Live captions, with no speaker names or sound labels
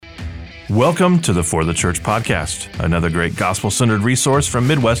Welcome to the For the Church Podcast, another great gospel-centered resource from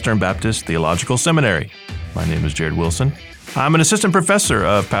Midwestern Baptist Theological Seminary. My name is Jared Wilson. I'm an assistant professor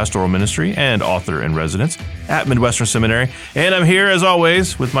of pastoral ministry and author in residence at Midwestern Seminary, and I'm here, as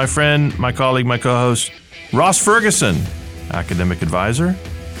always, with my friend, my colleague, my co-host, Ross Ferguson, academic advisor,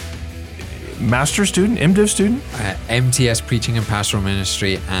 master's student, MDiv student? MTS Preaching and Pastoral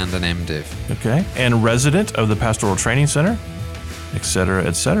Ministry and an MDiv. Okay, and resident of the Pastoral Training Center, et cetera,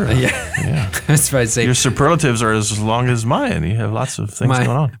 et cetera. Yeah. I was about to say, your superlatives are as long as mine. You have lots of things going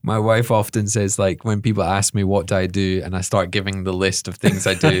on. My wife often says, like, when people ask me what do I do and I start giving the list of things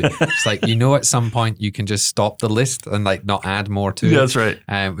I do, it's like, at some point you can just stop the list and like not add more to it. That's right.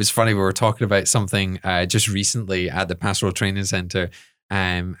 It was funny, we were talking about something just recently at the Pastoral Training Center.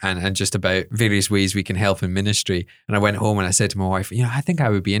 And just about various ways we can help in ministry. And I went home and I said to my wife, I think I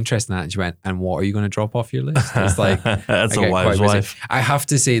would be interested in that. And she went, and what are you going to drop off your list? It's like, that's a wise wife. I have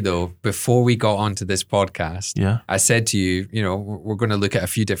to say though, before we got onto this podcast, I said to you, we're going to look at a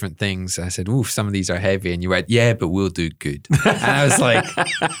few different things. I said, ooh, some of these are heavy. And you went, yeah, but we'll do good. And I was like,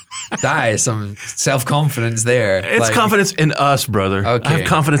 that is some self-confidence there. It's like, confidence in us, brother. Okay. I have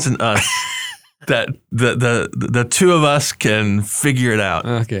confidence in us. That the two of us can figure it out.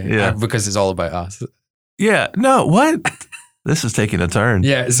 Okay. Yeah. Because it's all about us. Yeah. No, what? This is taking a turn.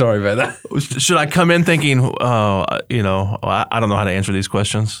 Yeah, sorry about that. Should I come in thinking, I don't know how to answer these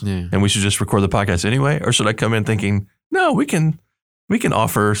questions, and we should just record the podcast anyway? Or should I come in thinking, no, we can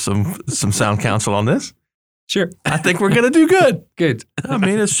offer some sound counsel on this? Sure. I think we're going to do good. Good. I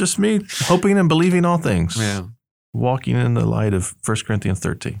mean, it's just me hoping and believing all things. Yeah. Walking in the light of 1 Corinthians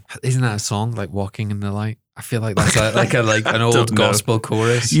 13. Isn't that a song, like Walking in the Light? I feel like that's like an old gospel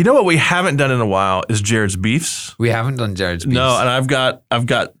chorus. You know what we haven't done in a while is Jared's beefs. We haven't done Jared's beefs. No, and I've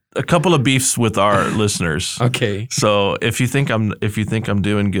got a couple of beefs with our listeners. Okay. So if you think I'm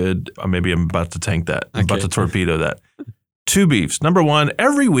doing good, maybe I'm about to tank that. I'm about to torpedo that. 2 beefs. Number 1,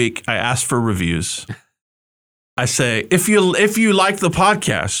 every week I ask for reviews. I say, if you like the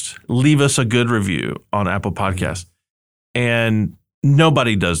podcast, leave us a good review on Apple Podcasts. And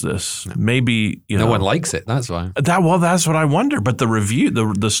nobody does this. Maybe, no one likes it. That's why. That's what I wonder. But the review,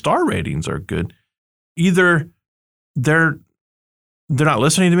 the star ratings are good. Either they're not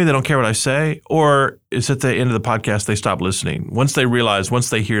listening to me, they don't care what I say, or it's at the end of the podcast, they stop listening. Once they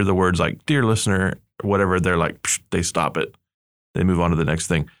hear the words like, dear listener, or whatever, they're like, they stop it. They move on to the next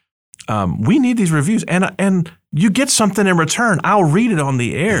thing. We need these reviews, and you get something in return. I'll read it on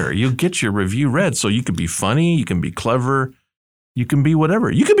the air. You'll get your review read, so you can be funny, you can be clever, you can be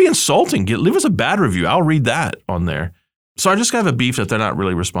whatever. You can be insulting. Leave us a bad review. I'll read that on there. So I just have a beef that they're not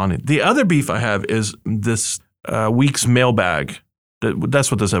really responding. The other beef I have is this week's mailbag.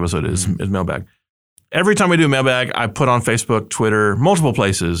 That's what this episode is mailbag. Every time we do a mailbag, I put on Facebook, Twitter, multiple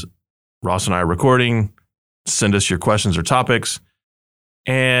places. Ross and I are recording. Send us your questions or topics.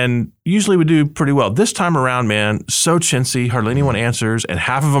 And usually we do pretty well. This time around, man, so chintzy, hardly anyone answers, and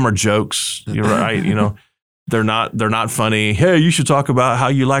half of them are jokes. You're right, they're not funny. Hey, you should talk about how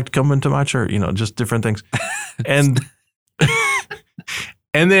you liked coming to my church. Just different things. And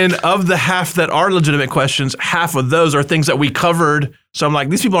and then of the half that are legitimate questions, half of those are things that we covered. So I'm like,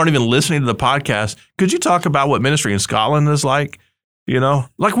 these people aren't even listening to the podcast. Could you talk about what ministry in Scotland is like?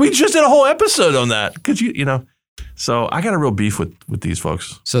 Like we just did a whole episode on that. Could you? So I got a real beef with these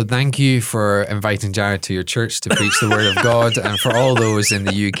folks. So thank you for inviting Jared to your church to preach the word of God. And for all those in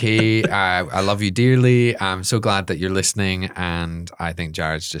the UK, I love you dearly. I'm so glad that you're listening. And I think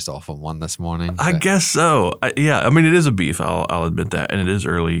Jared's just off on one this morning. I guess so. It is a beef. I'll admit that. And it is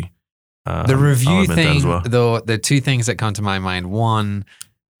early. The review thing, though, the 2 things that come to my mind. 1,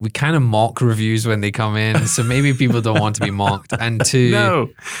 we kind of mock reviews when they come in, so maybe people don't want to be mocked. And 2, no.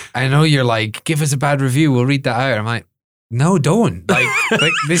 I know you're like, give us a bad review, we'll read that out. I'm like, no, don't. Like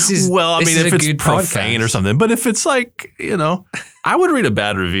this is well, I mean, if it's profane podcast or something, but if it's like, I would read a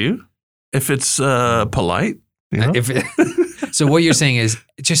bad review if it's polite. So what you're saying is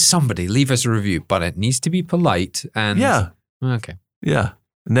just somebody leave us a review, but it needs to be polite and okay. Yeah.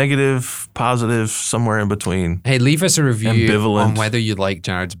 Negative, positive, somewhere in between. Hey, leave us a review ambivalent. On whether you like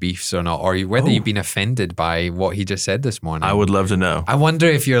Jared's beefs or not, or whether you've been offended by what he just said this morning. I would love to know. I wonder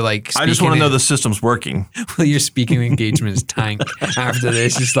if you're like I just want to know the system's working. Well, your speaking engagements tank after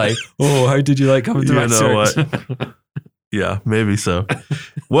this. It's like, how did you like coming to my church? What? Yeah, maybe so.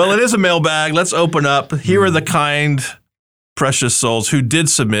 Well, it is a mailbag. Let's open up. Here are the kind, precious souls who did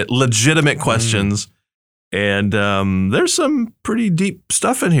submit legitimate questions. And there's some pretty deep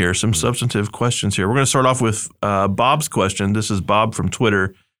stuff in here, some substantive questions here. We're going to start off with Bob's question. This is Bob from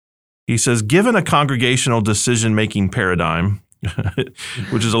Twitter. He says, given a congregational decision-making paradigm,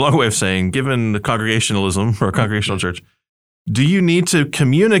 which is a long way of saying, given the congregationalism or a congregational church, do you need to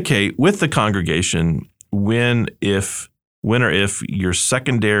communicate with the congregation when or if your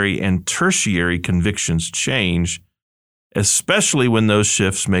secondary and tertiary convictions change, especially when those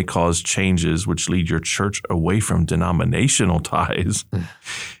shifts may cause changes which lead your church away from denominational ties?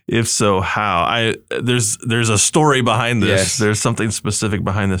 If so, how? There's a story behind this. Yes. There's something specific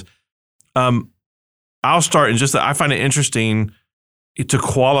behind this. I'll start in just that I find it interesting to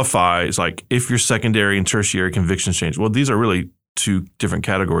qualify. It's like if your secondary and tertiary convictions change. Well, these are really two different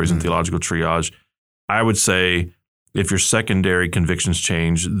categories in theological triage. I would say if your secondary convictions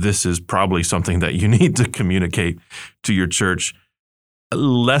change, this is probably something that you need to communicate to your church.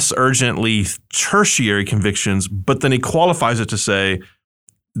 Less urgently, tertiary convictions, but then he qualifies it to say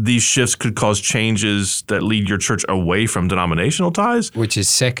these shifts could cause changes that lead your church away from denominational ties. Which is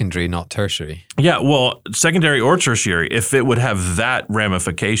secondary, not tertiary. Yeah, well, secondary or tertiary, if it would have that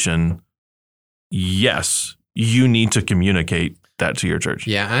ramification, yes, you need to communicate that to your church.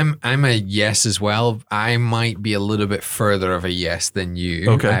 Yeah, I'm a yes as well. I might be a little bit further of a yes than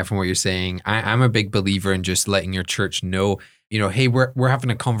you from what you're saying. I'm a big believer in just letting your church know, hey, we're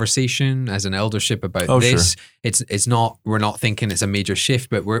having a conversation as an eldership about this. Sure. It's not, we're not thinking it's a major shift,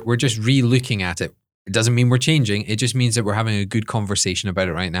 but we're just re-looking at it. It doesn't mean we're changing. It just means that we're having a good conversation about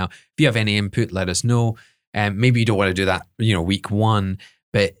it right now. If you have any input, let us know. Maybe you don't want to do that, week one,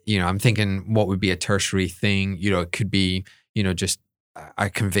 but I'm thinking what would be a tertiary thing. It could be, just a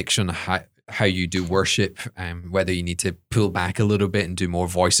conviction of how you do worship, whether you need to pull back a little bit and do more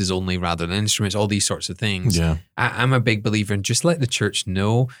voices only rather than instruments, all these sorts of things. Yeah. I'm a big believer in just let the church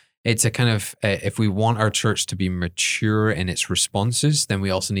know. It's a kind of, if we want our church to be mature in its responses, then we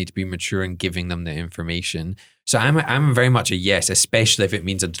also need to be mature in giving them the information. So I'm very much a yes, especially if it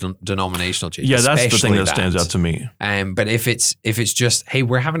means a denominational change. Yeah, that's the thing that stands out to me. But if it's just, hey,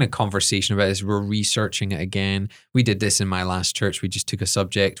 we're having a conversation about this, we're researching it again. We did this in my last church. We just took a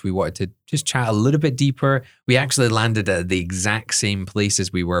subject. We wanted to just chat a little bit deeper. We actually landed at the exact same place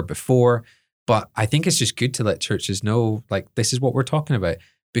as we were before. But I think it's just good to let churches know, like, this is what we're talking about,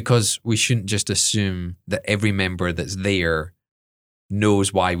 because we shouldn't just assume that every member that's there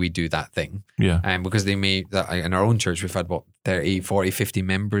knows why we do that thing. Yeah. Because they may, in our own church, we've had 30, 40, 50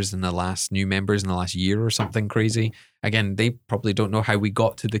 members new members in the last year or something crazy. Again, they probably don't know how we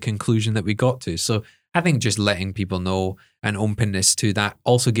got to the conclusion that we got to. So I think just letting people know and openness to that,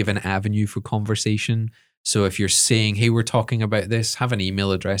 also give an avenue for conversation. So if you're saying, hey, we're talking about this, have an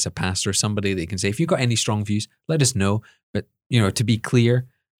email address, a pastor, somebody that you can say, if you've got any strong views, let us know. But, to be clear,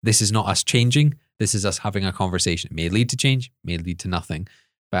 this is not us changing. This is us having a conversation. It may lead to change, may lead to nothing.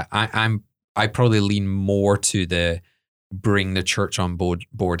 But I probably lean more to the bring the church on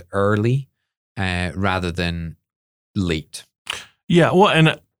board early rather than late. Yeah, well,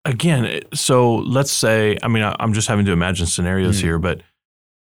 and again, so let's say, I'm just having to imagine scenarios here, but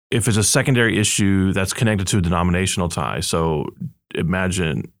if it's a secondary issue that's connected to a denominational tie, so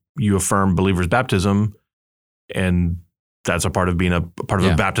imagine you affirm believers' baptism, and that's a part of being a part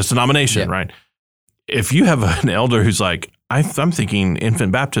of a Baptist denomination, right? If you have an elder who's like, I'm thinking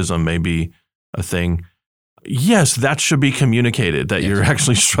infant baptism may be a thing, yes, that should be communicated, that you're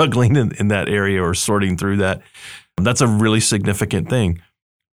actually struggling in that area or sorting through that. That's a really significant thing.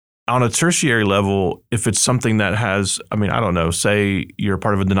 On a tertiary level, if it's something that has, I don't know, say you're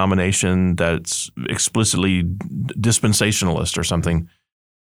part of a denomination that's explicitly dispensationalist or something,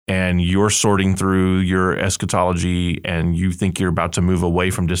 and you're sorting through your eschatology and you think you're about to move away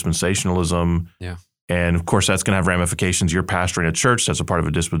from dispensationalism. Yeah. And of course, that's going to have ramifications. You're pastoring a church that's a part of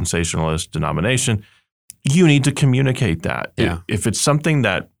a dispensationalist denomination. You need to communicate that. Yeah. If it's something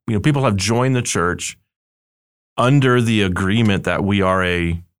that, people have joined the church under the agreement that we are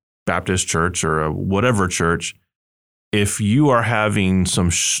a Baptist church or a whatever church, if you are having some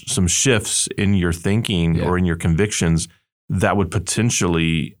shifts in your thinking or in your convictions, that would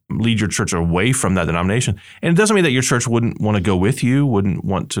potentially lead your church away from that denomination. And it doesn't mean that your church wouldn't want to go with you, wouldn't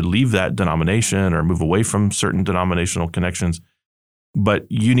want to leave that denomination or move away from certain denominational connections. But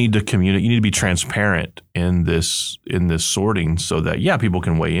you need to communicate. You need to be transparent in this sorting, so that people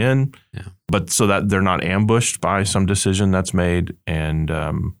can weigh in, but so that they're not ambushed by some decision that's made. And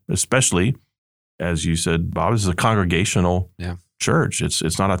especially, as you said, Bob, this is a congregational church.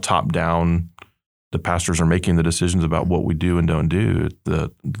 It's not a top down. The pastors are making the decisions about what we do and don't do.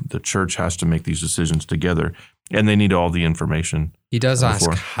 The church has to make these decisions together, and they need all the information. He does ask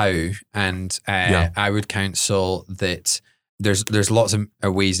how, and I would counsel that there's lots of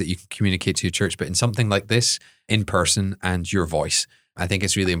ways that you can communicate to your church, but in something like this, in person and your voice. I think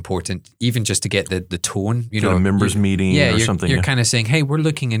it's really important, even just to get the tone. A members meeting or something. You're kind of saying, hey, we're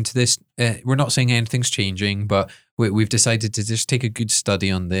looking into this. We're not saying anything's changing, but we've decided to just take a good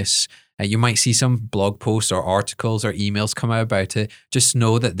study on this. You might see some blog posts or articles or emails come out about it. Just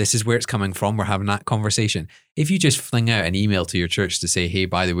know that this is where it's coming from. We're having that conversation. If you just fling out an email to your church to say, hey,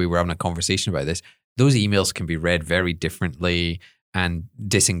 by the way, we're having a conversation about this, those emails can be read very differently and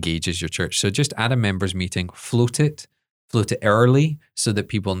disengages your church. So just at a members meeting, float it early so that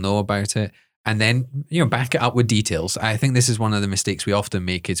people know about it. And then, back it up with details. I think this is one of the mistakes we often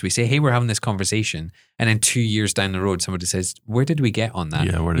make is we say, hey, we're having this conversation. And then 2 years down the road, somebody says, where did we get on that?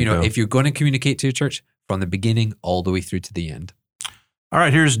 Yeah, where did it go? If you're going to communicate to your church from the beginning all the way through to the end. All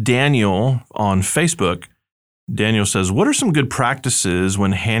right, here's Daniel on Facebook. Daniel says, what are some good practices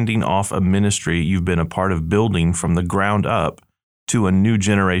when handing off a ministry you've been a part of building from the ground up to a new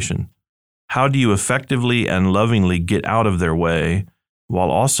generation? How do you effectively and lovingly get out of their way while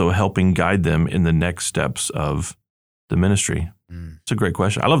also helping guide them in the next steps of the ministry? It's a great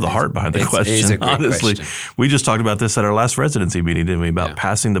question. I love the heart behind the question. It is a great honestly, question. We just talked about this at our last residency meeting, didn't we? About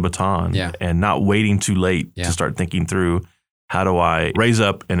passing the baton and not waiting too late to start thinking through, how do I raise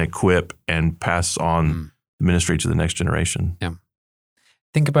up and equip and pass on ministry to the next generation? Yeah.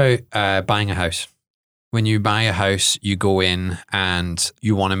 Think about buying a house. When you buy a house, you go in and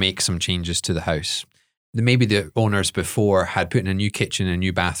you want to make some changes to the house. Maybe the owners before had put in a new kitchen, a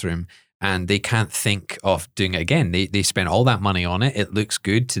new bathroom, and they can't think of doing it again. They spent all that money on it. It looks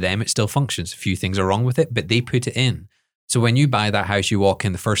good to them. It still functions. A few things are wrong with it, but they put it in. So when you buy that house, you walk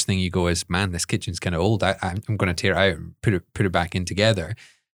in, the first thing you go is, man, this kitchen's kind of old. I'm going to tear it out and put it back in together.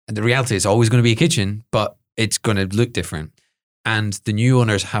 And the reality is, it's always going to be a kitchen, but it's going to look different. And the new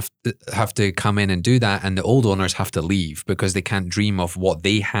owners have to come in and do that, and the old owners have to leave because they can't dream of what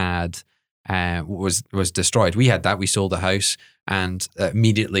they had was destroyed. We had that. We sold the house, and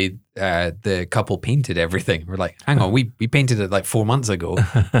immediately the couple painted everything. We're like, hang on, we painted it like 4 months ago.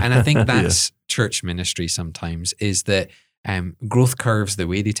 And I think that's church ministry sometimes, is that growth curves, the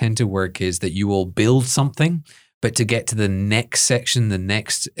way they tend to work is that you will build something, but to get to the next section, the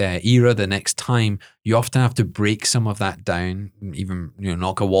next era, the next time, you often have to break some of that down, even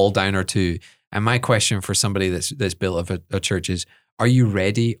knock a wall down or two. And my question for somebody that's built a church is, are you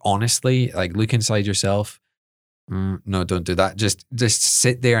ready, honestly? Like, look inside yourself. No, don't do that. Just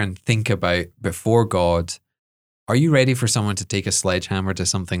sit there and think about, before God, are you ready for someone to take a sledgehammer to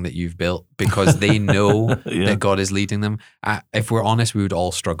something that you've built because they know that God is leading them? If we're honest, we would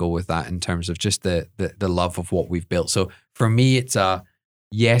all struggle with that in terms of just the love of what we've built. So for me, it's a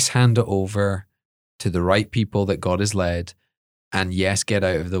yes, hand it over to the right people that God has led, and yes, get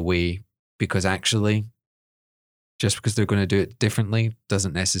out of the way, because actually, just because they're going to do it differently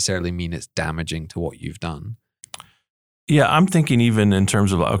doesn't necessarily mean it's damaging to what you've done. Yeah, I'm thinking even in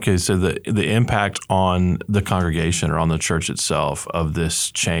terms of, okay, so the impact on the congregation or on the church itself of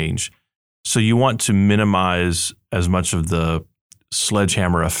this change. So you want to minimize as much of the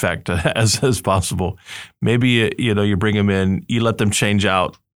sledgehammer effect as possible. Maybe, you bring them in, you let them change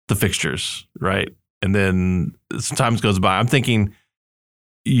out the fixtures, right? And then as time goes by, I'm thinking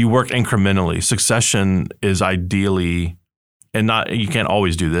you work incrementally. Succession is ideally, and not, you can't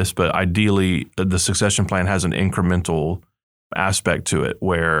always do this, but ideally the succession plan has an incremental aspect to it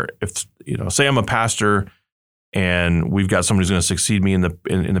where if, say I'm a pastor and we've got somebody who's going to succeed me in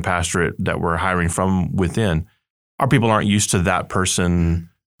the pastorate that we're hiring from within, our people aren't used to that person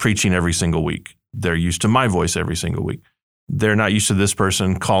preaching every single week. They're used to my voice every single week. They're not used to this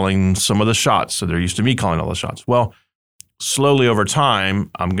person calling some of the shots, so they're used to me calling all the shots. Well, slowly over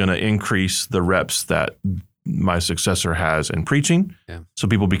time, I'm going to increase the reps that my successor has in preaching. Yeah. So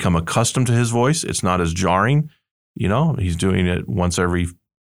people become accustomed to his voice. It's not as jarring. He's doing it once every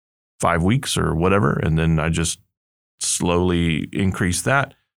 5 weeks or whatever. And then I just slowly increase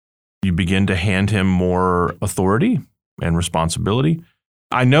that. You begin to hand him more authority and responsibility.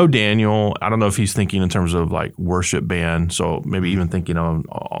 I know Daniel, I don't know if he's thinking in terms of like worship band. So maybe even thinking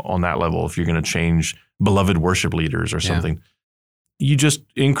on that level, if you're going to change beloved worship leaders or something. You just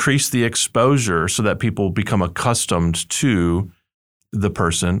increase the exposure so that people become accustomed to the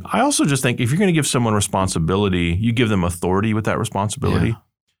person. I also just think if you're going to give someone responsibility, you give them authority with that responsibility. Yeah.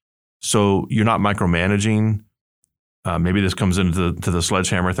 So you're not micromanaging. Maybe this comes into the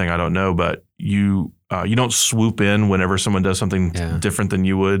sledgehammer thing. I don't know, but you don't swoop in whenever someone does something different than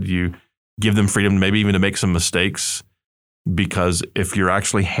you would. You give them freedom, maybe even to make some mistakes, because if you're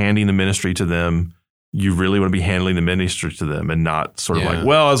actually handing the ministry to them, you really want to be handling the ministry to them and not sort of like,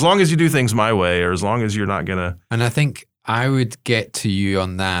 well, as long as you do things my way, or as long as you're not going to. And I think I would get to you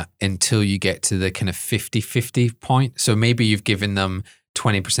on that until you get to the kind of 50-50 point. So maybe you've given them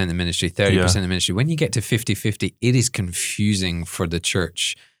 20% of the ministry, 30% of the ministry. When you get to 50-50, it is confusing for the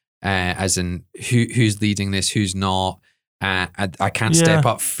church, as in who's leading this, who's not. I can't step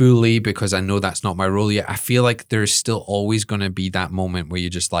up fully because I know that's not my role yet. I feel like there's still always going to be that moment where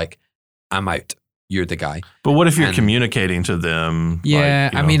you're just like, I'm out. You're the guy. But what if you're communicating to them? Yeah,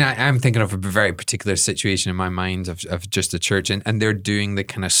 I mean, I'm thinking of a very particular situation in my mind of just a church, and they're doing the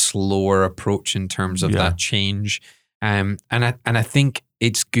kind of slower approach in terms of that change. And I think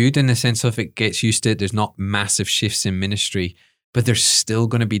it's good in the sense of it gets used to it. There's not massive shifts in ministry, but there's still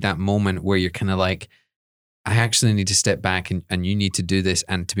going to be that moment where you're kind of like, I actually need to step back and you need to do this.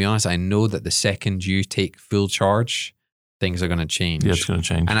 And to be honest, I know that the second you take full charge, things are going to change. Yeah, it's going to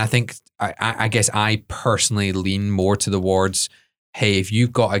change. And I think, I guess I personally lean more towards, hey, if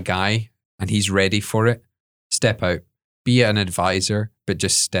you've got a guy and he's ready for it, step out. Be an advisor, but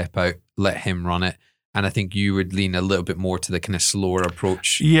just step out. Let him run it. And I think you would lean a little bit more to the kind of slower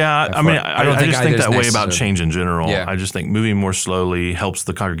approach. Yeah, I mean, I just think that way about change in general. Yeah. I just think moving more slowly helps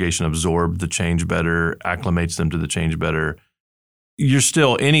the congregation absorb the change better, acclimates them to the change better. You're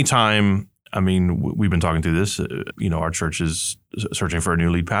still, anytime, I mean, we've been talking through this, our church is searching for a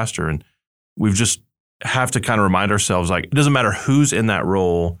new lead pastor, and we've just have to kind of remind ourselves, like, it doesn't matter who's in that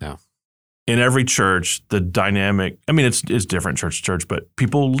role. No. In every church, the dynamic, I mean, it's different church to church, but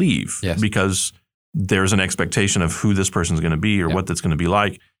people leave because there's an expectation of who this person's going to be or what that's going to be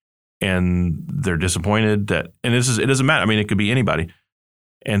like, and they're disappointed that, and it doesn't matter. I mean, it could be anybody.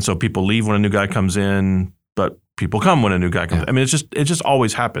 And so people leave when a new guy comes in, but people come when a new guy comes in. I mean, it just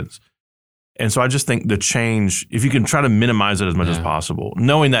always happens. And so I just think the change, if you can try to minimize it as much as possible,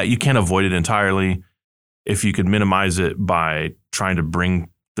 knowing that you can't avoid it entirely, if you could minimize it by trying to bring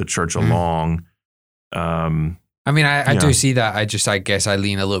the church along. I mean, I do see that. I guess I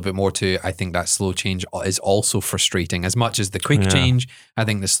lean a little bit more to, I think that slow change is also frustrating. As much as the quick change, I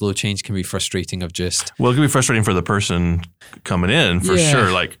think the slow change can be frustrating of just... Well, it can be frustrating for the person coming in, for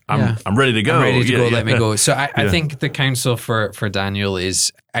sure. Like, I'm ready to go. I'm ready to go, let me go. So I think the counsel for Daniel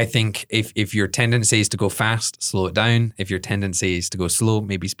is, I think if your tendency is to go fast, slow it down. If your tendency is to go slow,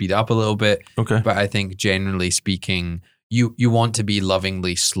 maybe speed it up a little bit. Okay. But I think generally speaking... You want to be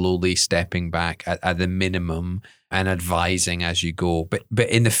lovingly, slowly stepping back at the minimum and advising as you go. But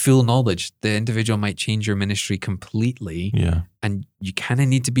in the full knowledge, the individual might change your ministry completely. Yeah. And you kind of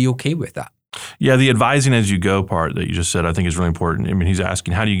need to be okay with that. Yeah, the advising as you go part that you just said, I think is really important. I mean, he's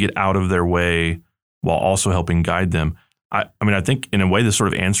asking, how do you get out of their way while also helping guide them? I mean, I think in a way this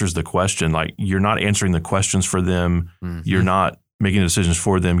sort of answers the question. Like, you're not answering the questions for them. Mm-hmm. You're not making decisions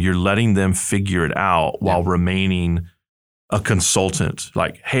for them. You're letting them figure it out while remaining a consultant.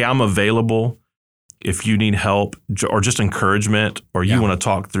 Like, hey, I'm available if you need help or just encouragement, or you want to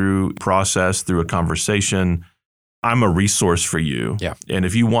talk through process through a conversation. I'm a resource for you. Yeah. And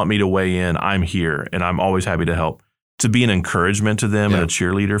if you want me to weigh in, I'm here, and I'm always happy to help. To be an encouragement to them and a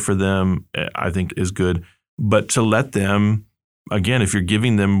cheerleader for them, I think is good. But to let them, again, if you're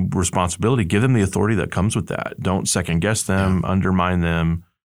giving them responsibility, give them the authority that comes with that. Don't second guess them, undermine them,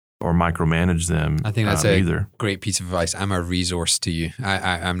 or micromanage them. I think that's a great piece of advice. I'm a resource to you.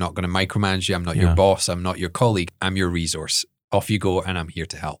 I'm not going to micromanage you. I'm not your boss. I'm not your colleague. I'm your resource. Off you go, and I'm here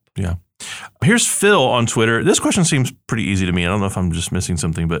to help. Yeah. Here's Phil on Twitter. This question seems pretty easy to me. I don't know if I'm just missing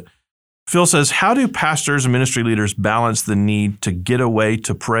something, but Phil says, how do pastors and ministry leaders balance the need to get away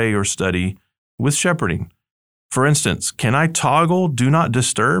to pray or study with shepherding? For instance, can I toggle Do Not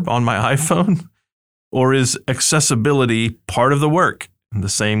Disturb on my iPhone? Or is accessibility part of the work? The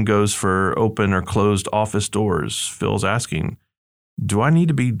same goes for open or closed office doors. Phil's asking, do I need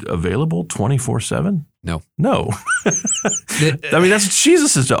to be available 24/7? No. I mean, that's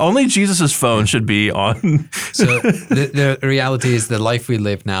Jesus's. Only Jesus's phone should be on. So the reality is, the life we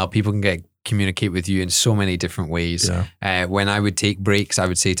live now, people can communicate with you in so many different ways. Yeah. When I would take breaks, I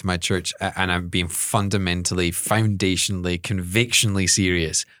would say to my church, and I'm being fundamentally, foundationally, convictionally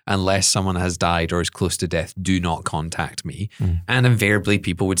serious, unless someone has died or is close to death, do not contact me. And invariably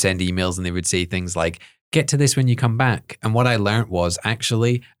people would send emails and they would say things like, get to this when you come back. And what I learned was,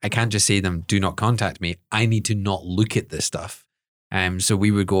 actually, I can't just say to them, do not contact me. I need to not look at this stuff. So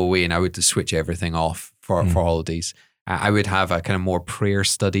we would go away and I would switch everything off for holidays. I would have a kind of more prayer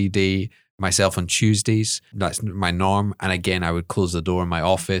study day myself on Tuesdays. That's my norm. And again, I would close the door in my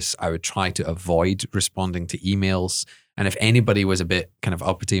office. I would try to avoid responding to emails. And if anybody was a bit kind of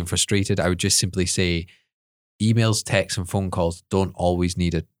uppity and frustrated, I would just simply say, emails, texts, and phone calls don't always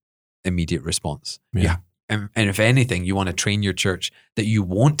need an immediate response. Yeah. And if anything, you want to train your church that you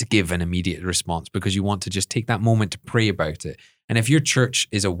want to give an immediate response because you want to just take that moment to pray about it. And if your church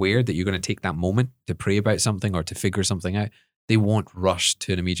is aware that you're going to take that moment to pray about something or to figure something out, they won't rush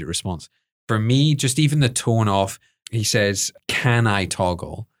to an immediate response. For me, just even the tone of, he says, can I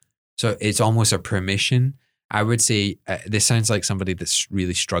toggle? So it's almost a permission. I would say this sounds like somebody that's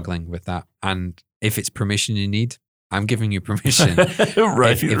really struggling with that. And if it's permission you need, I'm giving you permission. If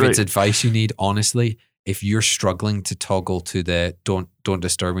it's advice you need, honestly, if you're struggling to toggle to the don't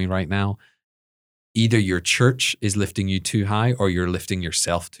disturb me right now, either your church is lifting you too high or you're lifting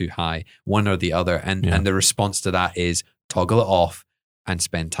yourself too high, one or the other. And the response to that is toggle it off and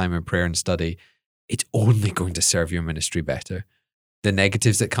spend time in prayer and study. It's only going to serve your ministry better. The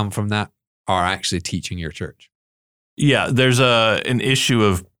negatives that come from that are actually teaching your church. Yeah, there's an issue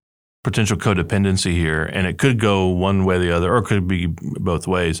of potential codependency here, and it could go one way or the other, or it could be both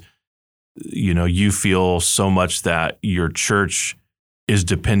ways. You know, you feel so much that your church is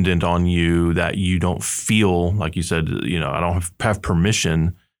dependent on you that you don't feel, like you said, you know, I don't have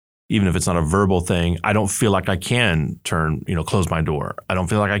permission, even if it's not a verbal thing. I don't feel like I can close my door. I don't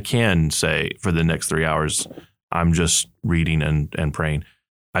feel like I can say for the next 3 hours, I'm just reading and praying.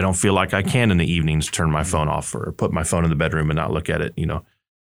 I don't feel like I can in the evenings turn my phone off or put my phone in the bedroom and not look at it, you know,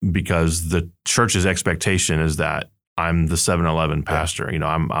 because the church's expectation is that I'm the 7-Eleven pastor. You know,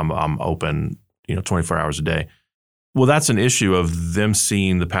 I'm open, 24 hours a day. Well, that's an issue of them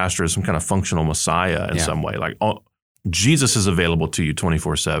seeing the pastor as some kind of functional Messiah in some way. Like, Jesus is available to you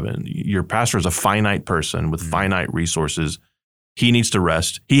 24/7. Your pastor is a finite person with finite resources. He needs to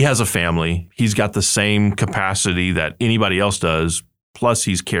rest. He has a family. He's got the same capacity that anybody else does. Plus,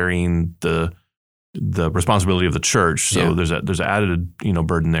 he's carrying the responsibility of the church. So there's an added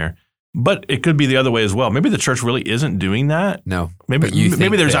burden there. But it could be the other way as well. Maybe the church really isn't doing that. No. Maybe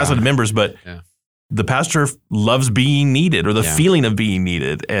there's isolated members, but the pastor loves being needed or the feeling of being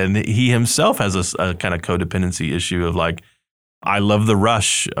needed. And he himself has a kind of codependency issue of like, I love the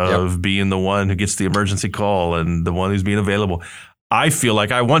rush of being the one who gets the emergency call and the one who's being available. I feel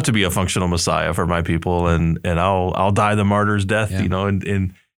like I want to be a functional Messiah for my people, and I'll die the martyr's death,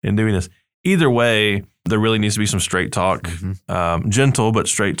 in doing this. Either way, there really needs to be some straight talk, gentle but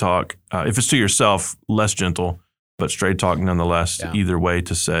straight talk. If it's to yourself, less gentle, but straight talk nonetheless. Either way,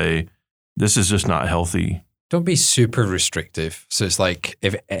 to say this is just not healthy. Don't be super restrictive. So it's like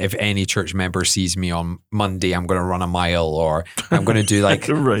if any church member sees me on Monday, I'm going to run a mile, or I'm going to do like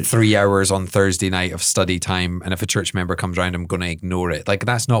 3 hours on Thursday night of study time. And if a church member comes around, I'm going to ignore it. Like,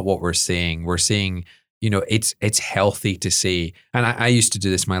 that's not what we're saying. We're saying, it's healthy to say, and I used to do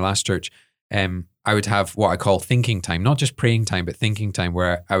this in my last church. I would have what I call thinking time, not just praying time, but thinking time,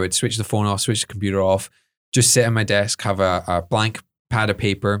 where I would switch the phone off, switch the computer off, just sit at my desk, have a blank pad of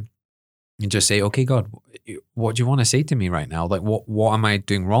paper, and just say, okay, God, what do you want to say to me right now? Like, what am I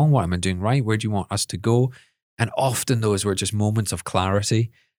doing wrong? What am I doing right? Where do you want us to go? And often those were just moments of clarity.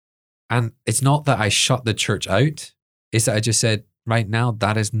 And it's not that I shut the church out. It's that I just said, right now,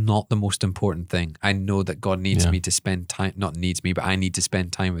 that is not the most important thing. I know that God needs me to spend time, not needs me, but I need to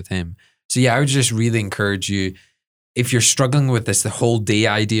spend time with him. So I would just really encourage you, if you're struggling with this, the whole day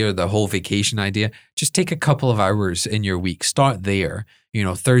idea or the whole vacation idea, just take a couple of hours in your week. Start there.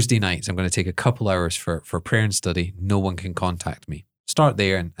 Thursday nights, I'm going to take a couple hours for prayer and study. No one can contact me. Start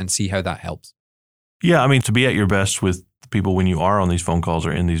there and see how that helps. Yeah, I mean, to be at your best with people when you are on these phone calls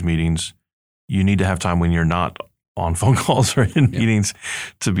or in these meetings, you need to have time when you're not on phone calls or in meetings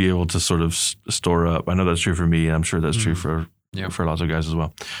to be able to sort of store up. I know that's true for me, and I'm sure that's true for lots of guys as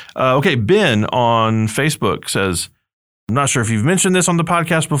well. Okay, Ben on Facebook says, I'm not sure if you've mentioned this on the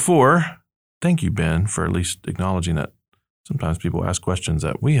podcast before. Thank you, Ben, for at least acknowledging that sometimes people ask questions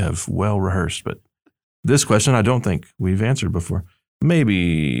that we have well rehearsed, but this question I don't think we've answered before.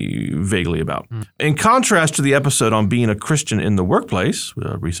 Maybe vaguely about. In contrast to the episode on being a Christian in the workplace,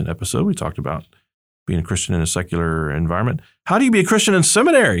 a recent episode, we talked about being a Christian in a secular environment. How do you be a Christian in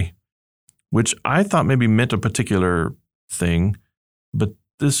seminary? Which I thought maybe meant a particular thing, but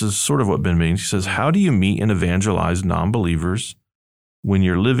this is sort of what Ben means. He says, how do you meet and evangelize non-believers when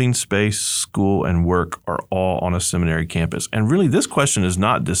your living space, school, and work are all on a seminary campus? And really, this question is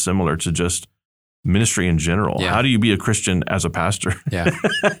not dissimilar to just ministry in general. Yeah. How do you be a Christian as a pastor? Yeah.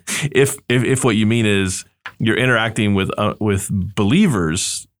 if what you mean is you're interacting with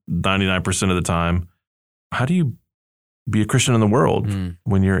believers 99% of the time, how do you be a Christian in the world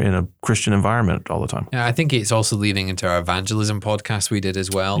when you're in a Christian environment all the time? Yeah, I think it's also leading into our evangelism podcast we did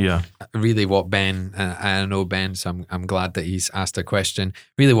as well. Yeah. Really what Ben, I know Ben, so I'm glad that he's asked a question.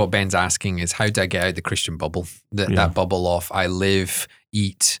 Really what Ben's asking is, how do I get out the Christian bubble? That bubble of I live,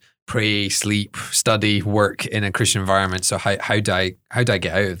 eat, pray, sleep, study, work in a Christian environment. So how do I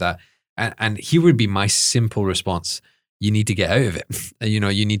get out of that? And here would be my simple response. You need to get out of it.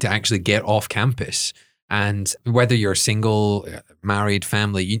 You need to actually get off campus. And whether you're single, married,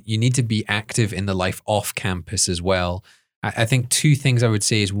 family, you need to be active in the life off campus as well. I think two things I would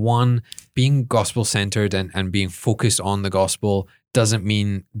say is, one, being gospel-centered and being focused on the gospel doesn't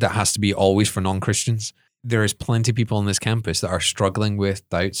mean that has to be always for non-Christians. There is plenty of people on this campus that are struggling with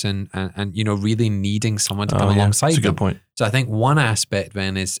doubts and really needing someone to come alongside them. That's a good point. So I think one aspect,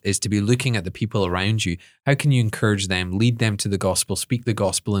 Ben, is to be looking at the people around you. How can you encourage them, lead them to the gospel, speak the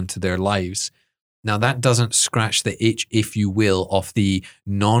gospel into their lives? Now, that doesn't scratch the itch, if you will, of the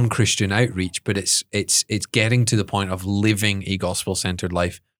non-Christian outreach, but it's getting to the point of living a gospel-centered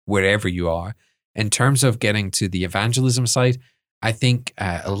life wherever you are. In terms of getting to the evangelism side, I think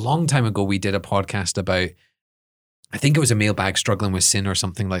a long time ago we did a podcast about, I think it was a mailbag, struggling with sin or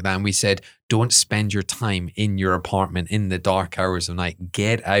something like that. And we said, don't spend your time in your apartment in the dark hours of night.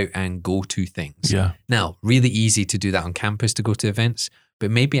 Get out and go to things. Yeah. Now, really easy to do that on campus, to go to events, but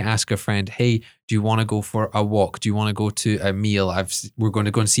maybe ask a friend, hey, do you want to go for a walk? Do you want to go to a meal? We're going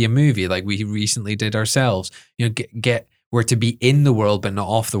to go and see a movie like we recently did ourselves. We're to be in the world, but not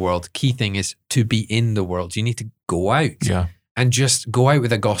off the world. Key thing is to be in the world. You need to go out. Yeah. And just go out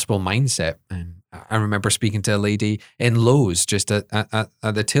with a gospel mindset. I remember speaking to a lady in Lowe's just at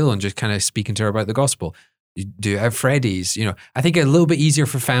the till and just kind of speaking to her about the gospel. Do you have Freddy's? I think a little bit easier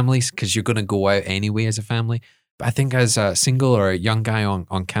for families because you're going to go out anyway as a family. But I think as a single or a young guy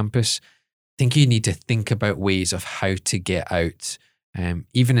on campus, I think you need to think about ways of how to get out.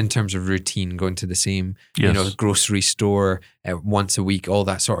 Even in terms of routine, going to the same grocery store once a week, all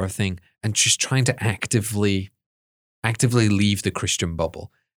that sort of thing. And just trying to actively leave the Christian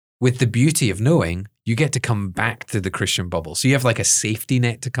bubble, with the beauty of knowing you get to come back to the Christian bubble. So you have like a safety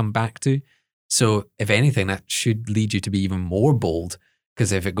net to come back to. So if anything, that should lead you to be even more bold,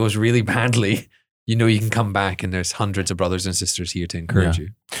 because if it goes really badly, you can come back and there's hundreds of brothers and sisters here to encourage you.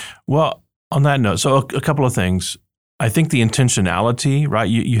 Well, on that note, so a couple of things. I think the intentionality, right?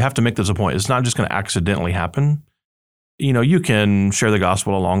 You have to make this a point. It's not just going to accidentally happen. You can share the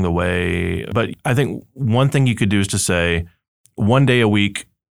gospel along the way, but I think one thing you could do is to say, one day a week,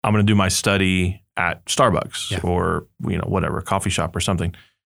 I'm going to do my study at Starbucks or, whatever, coffee shop or something.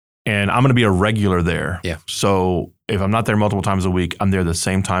 And I'm going to be a regular there. Yeah. So if I'm not there multiple times a week, I'm there the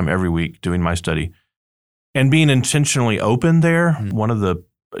same time every week doing my study. And being intentionally open there, one of the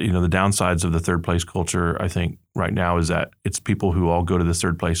downsides of the third place culture, I think right now, is that it's people who all go to this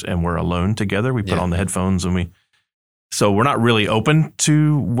third place and we're alone together. We put on the headphones and so we're not really open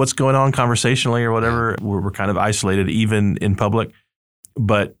to what's going on conversationally or whatever. Yeah. We're kind of isolated even in public,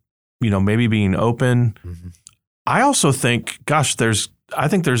 but maybe being open. Mm-hmm. I also think, I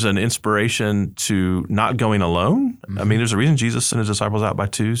think there's an inspiration to not going alone. Mm-hmm. I mean, there's a reason Jesus sent his disciples out by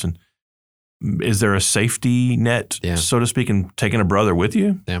twos. And is there a safety net, so to speak, in taking a brother with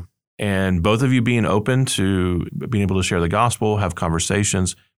you? Yeah. And both of you being open to being able to share the gospel, have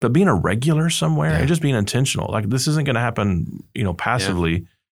conversations, but being a regular somewhere and just being intentional. Like, this isn't going to happen, passively. Yeah.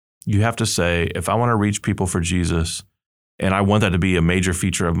 You have to say, if I want to reach people for Jesus and I want that to be a major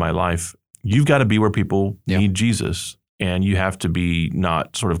feature of my life, you've got to be where people need Jesus. And you have to be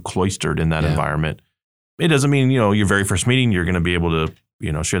not sort of cloistered in that environment. It doesn't mean, your very first meeting, you're going to be able to,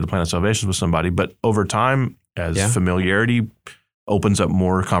 share the plan of salvation with somebody. But over time, as familiarity opens up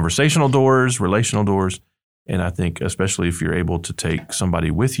more conversational doors, relational doors. And I think especially if you're able to take somebody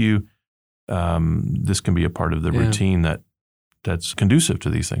with you, this can be a part of the routine that's conducive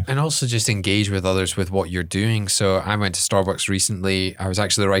to these things. And also just engage with others with what you're doing. So I went to Starbucks recently. I was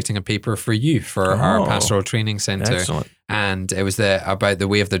actually writing a paper for you for our pastoral training center. Excellent. And it was about the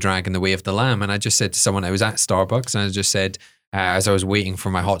way of the dragon, the way of the lamb. And I just said to someone, I was at Starbucks, and I just said, as I was waiting for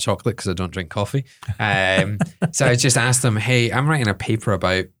my hot chocolate, because I don't drink coffee. So I just asked them, hey, I'm writing a paper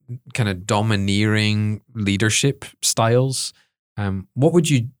about kind of domineering leadership styles. What would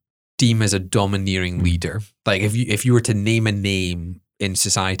you deem as a domineering leader? Like if you were to name a name in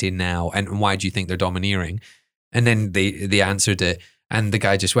society now, and why do you think they're domineering? And then they answered it, and the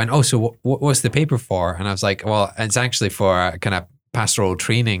guy just went, oh, so what's the paper for? And I was like, well, it's actually for kind of pastoral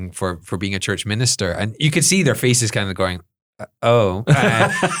training for being a church minister. And you could see their faces kind of going, but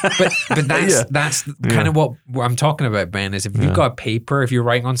that's kind of what I'm talking about, Ben, is if you've got a paper, if you're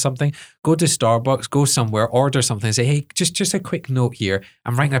writing on something, go to Starbucks, go somewhere, order something and say, hey, just a quick note here.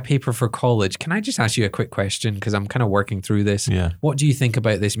 I'm writing a paper for college. Can I just ask you a quick question? Because I'm kind of working through this. Yeah. What do you think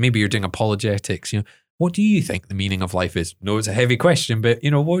about this? Maybe you're doing apologetics. What do you think the meaning of life is? No, it's a heavy question, but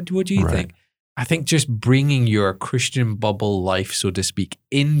what do you think? I think just bringing your Christian bubble life, so to speak,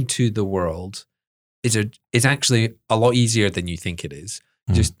 into the world is actually a lot easier than you think it is.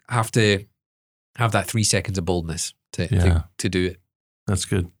 Just have to have that 3 seconds of boldness to do it. That's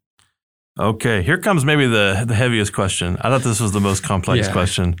good. Okay, here comes maybe the heaviest question. I thought this was the most complex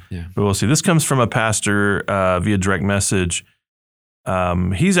question, but we'll see. This comes from a pastor via direct message.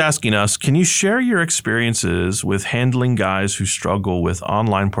 He's asking us, can you share your experiences with handling guys who struggle with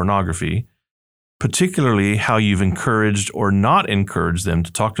online pornography, particularly how you've encouraged or not encouraged them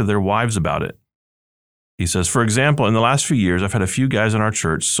to talk to their wives about it? He says, for example, in the last few years, I've had a few guys in our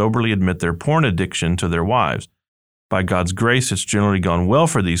church soberly admit their porn addiction to their wives. By God's grace, it's generally gone well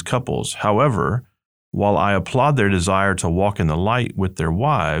for these couples. However, while I applaud their desire to walk in the light with their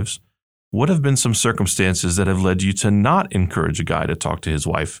wives, what have been some circumstances that have led you to not encourage a guy to talk to his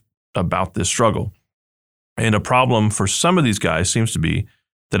wife about this struggle? And a problem for some of these guys seems to be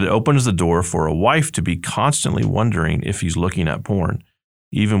that it opens the door for a wife to be constantly wondering if he's looking at porn,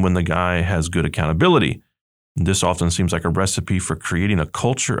 even when the guy has good accountability. This often seems like a recipe for creating a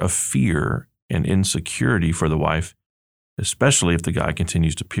culture of fear and insecurity for the wife, especially if the guy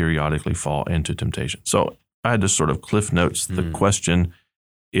continues to periodically fall into temptation. So I had to sort of cliff notes the question.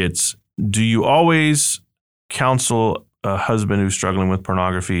 It's, do you always counsel a husband who's struggling with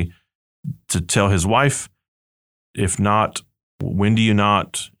pornography to tell his wife? If not, when do you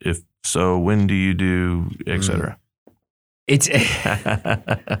not? If so, when do you do, et cetera?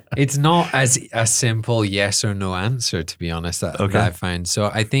 It's not as a simple yes or no answer, to be honest, that I find. So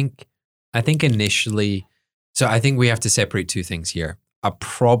I think initially, so I think we have to separate two things here. A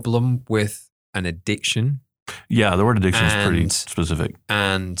problem with an addiction. Yeah, the word addiction is pretty specific.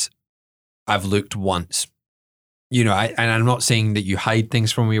 And I've looked once. And I'm not saying that you hide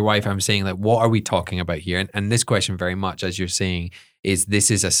things from your wife. I'm saying, like, what are we talking about here? And this question very much, as you're saying, is this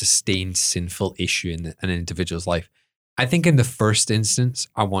is a sustained sinful issue in an individual's life. I think in the first instance,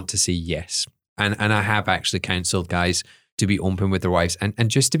 I want to say yes. And I have actually counseled guys to be open with their wives. And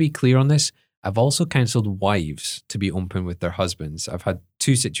just to be clear on this, I've also counseled wives to be open with their husbands. I've had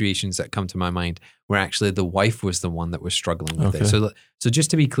two situations that come to my mind where actually the wife was the one that was struggling with it. So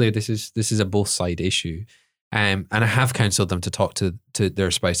just to be clear, this is a both side issue. And I have counseled them to talk to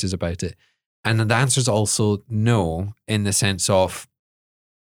their spouses about it. And the answer is also no, in the sense of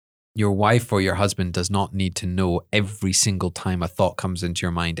your wife or your husband does not need to know every single time a thought comes into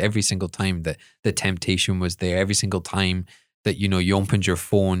your mind, every single time that the temptation was there, every single time that, you opened your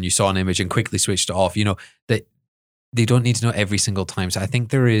phone, you saw an image and quickly switched it off, that they don't need to know every single time. So I think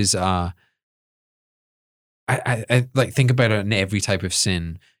there is, I like think about it in every type of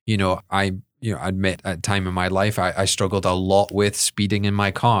sin. I admit at a time in my life, I struggled a lot with speeding in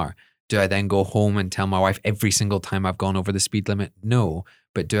my car. Do I then go home and tell my wife every single time I've gone over the speed limit? No.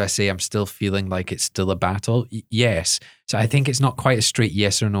 But do I say I'm still feeling like it's still a battle? Yes. So I think it's not quite a straight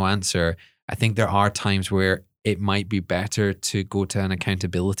yes or no answer. I think there are times where it might be better to go to an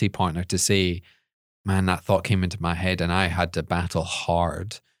accountability partner to say, man, that thought came into my head and I had to battle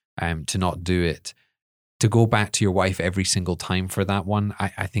hard to not do it. To go back to your wife every single time for that one,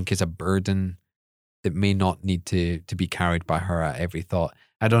 I think is a burden that may not need to be carried by her at every thought.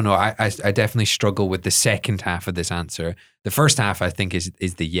 I don't know. I definitely struggle with the second half of this answer. The first half, I think, is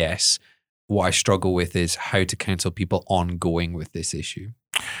the yes. What I struggle with is how to counsel people ongoing with this issue.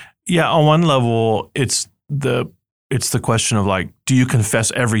 Yeah, on one level, it's the question of, like, do you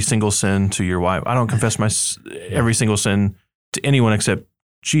confess every single sin to your wife? I don't confess every single sin to anyone except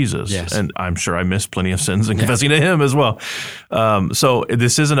Jesus. Yes. And I'm sure I missed plenty of sins in confessing to him as well. So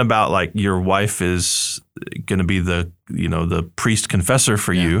this isn't about, like, your wife is going to be the priest confessor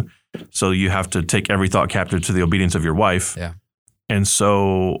for you. So you have to take every thought captive to the obedience of your wife. Yeah. And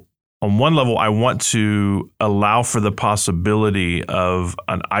so on one level, I want to allow for the possibility of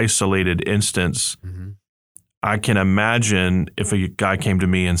an isolated instance. Mm-hmm. I can imagine if a guy came to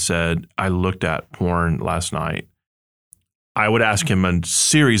me and said, I looked at porn last night, I would ask him a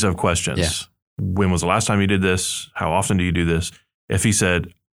series of questions. Yeah. When was the last time you did this? How often do you do this? If he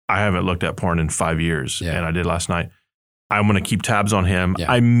said, I haven't looked at porn in 5 years and I did last night, I'm going to keep tabs on him. Yeah.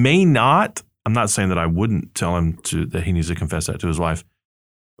 I may not. I'm not saying that I wouldn't tell him that he needs to confess that to his wife.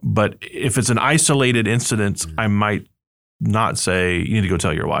 But if it's an isolated incident, I might not say, you need to go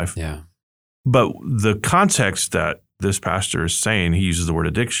tell your wife. Yeah. But the context that this pastor is saying, he uses the word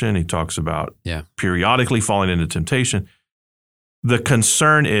addiction. He talks about periodically falling into temptation. The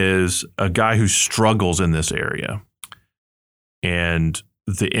concern is a guy who struggles in this area and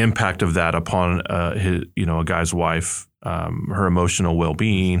the impact of that upon a guy's wife, her emotional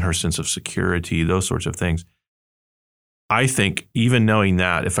well-being, her sense of security, those sorts of things. I think even knowing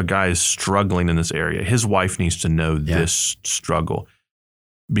that, if a guy is struggling in this area, his wife needs to know this struggle,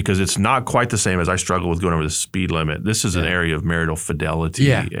 because it's not quite the same as I struggle with going over the speed limit. This is an area of marital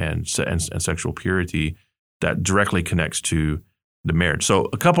fidelity and sexual purity that directly connects to the marriage. So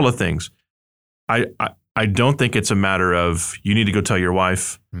a couple of things. I don't think it's a matter of you need to go tell your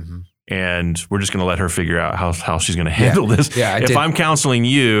wife and we're just going to let her figure out how she's going to handle this. Yeah, if I'm counseling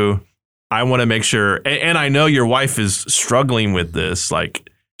you, I want to make sure, and I know your wife is struggling with this, like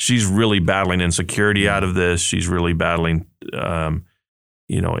she's really battling insecurity out of this. She's really battling,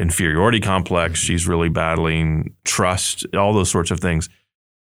 inferiority complex. She's really battling trust, all those sorts of things.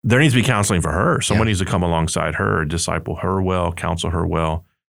 There needs to be counseling for her. Someone needs to come alongside her, disciple her well, counsel her well.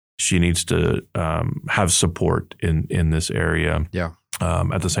 She needs to have support in this area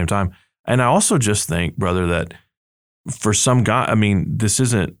at the same time. And I also just think, brother, that for some guy, I mean, this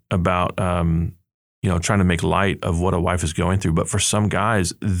isn't about, trying to make light of what a wife is going through, but for some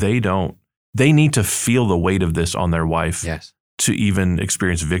guys, they need to feel the weight of this on their wife to even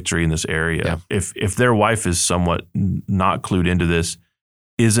experience victory in this area. Yeah. If their wife is somewhat not clued into this,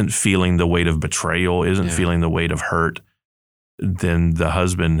 isn't feeling the weight of betrayal, isn't feeling the weight of hurt, then the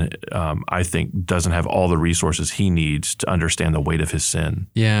husband, I think, doesn't have all the resources he needs to understand the weight of his sin.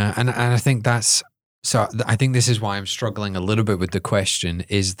 Yeah, and I think I think this is why I'm struggling a little bit with the question,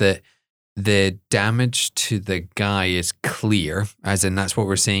 is that the damage to the guy is clear, as in that's what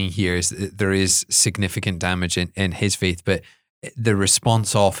we're saying here, is that there is significant damage in his faith, but the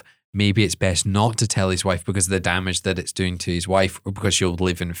response of maybe it's best not to tell his wife because of the damage that it's doing to his wife, or because she'll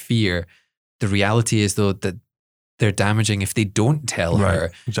live in fear. The reality is, though, that they're damaging if they don't tell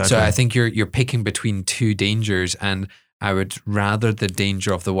her. Exactly. So I think you're picking between two dangers, and I would rather the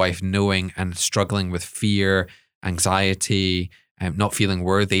danger of the wife knowing and struggling with fear, anxiety, not feeling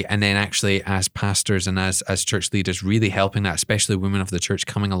worthy, and then actually as pastors and as church leaders really helping that, especially women of the church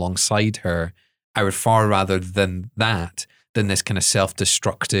coming alongside her. I would far rather than this kind of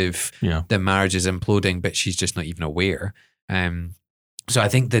self-destructive, the marriage is imploding, but she's just not even aware. So I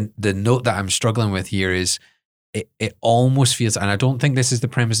think the note that I'm struggling with here is it almost feels, and I don't think this is the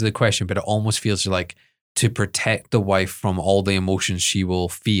premise of the question, but it almost feels like to protect the wife from all the emotions she will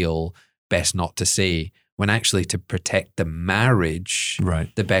feel, best not to say, when actually to protect the marriage,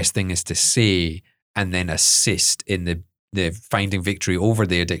 the best thing is to say and then assist in the finding victory over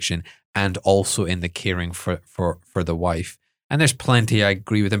the addiction and also in the caring for the wife. And there's plenty, I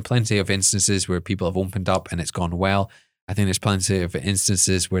agree with him, plenty of instances where people have opened up and it's gone well. I think there's plenty of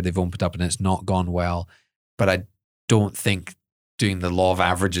instances where they've opened up and it's not gone well. But I don't think doing the law of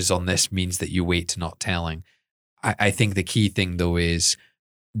averages on this means that you wait to not telling. I think the key thing, though, is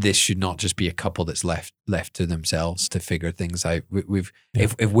this should not just be a couple that's left to themselves to figure things out.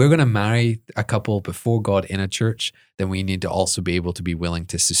 If we're going to marry a couple before God in a church, then we need to also be able to be willing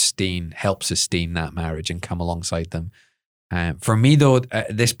to help sustain that marriage and come alongside them. For me, though,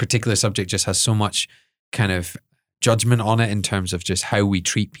 this particular subject just has so much kind of judgment on it in terms of just how we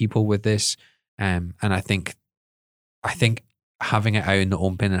treat people with this. And I think having it out in the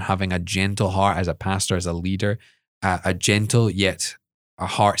open and having a gentle heart as a pastor, as a leader, a gentle yet a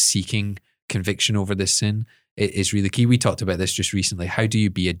heart-seeking conviction over this sin is really key. We talked about this just recently. How do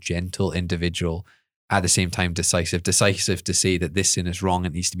you be a gentle individual at the same time decisive? Decisive to say that this sin is wrong,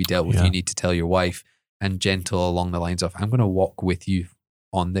 it needs to be dealt with. You need to tell your wife, and gentle along the lines of, I'm going to walk with you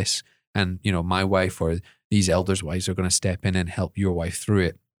on this. And, my wife or these elders' wives are going to step in and help your wife through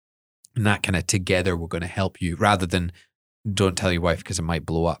it. And that kind of together, we're going to help you, rather than don't tell your wife because it might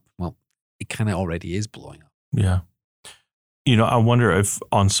blow up. Well, it kind of already is blowing up. Yeah. I wonder if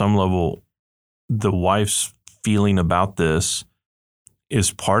on some level, the wife's feeling about this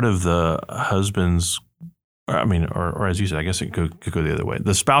is part of the husband's, or as you said, I guess it could go the other way.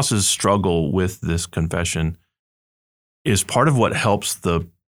 The spouse's struggle with this confession is part of what helps the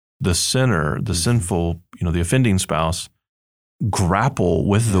sinner, the sinful, the offending spouse, grapple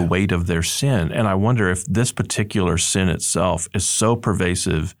with the weight of their sin. And I wonder if this particular sin itself is so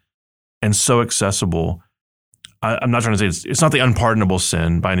pervasive and so accessible. I'm not trying to say it's not the unpardonable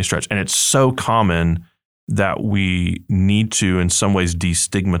sin by any stretch, and it's so common that we need to, in some ways,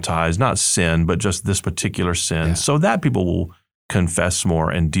 destigmatize, not sin, but just this particular sin, so that people will confess more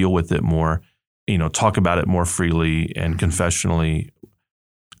and deal with it more, talk about it more freely and confessionally.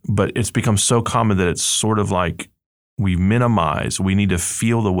 But it's become so common that it's sort of like we minimize, we need to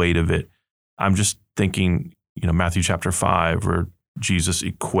feel the weight of it. I'm just thinking, Matthew chapter 5, where Jesus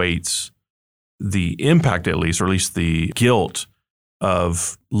equates the impact, at least, or at least the guilt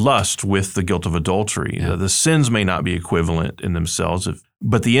of lust with the guilt of adultery. The sins may not be equivalent in themselves,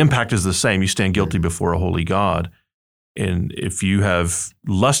 but the impact is the same. You stand guilty before a holy God. And if you have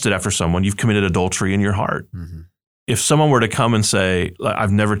lusted after someone, you've committed adultery in your heart. Mm-hmm. If someone were to come and say,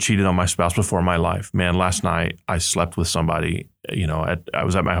 I've never cheated on my spouse before in my life. Man, last night I slept with somebody, I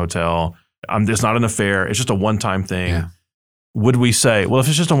was at my hotel. It's not an affair. It's just a one-time thing. Yeah. Would we say, well, if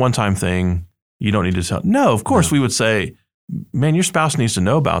it's just a one-time thing, you don't need to tell? No, of course we would say, man, your spouse needs to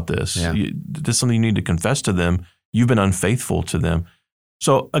know about this. Yeah. This is something you need to confess to them. You've been unfaithful to them.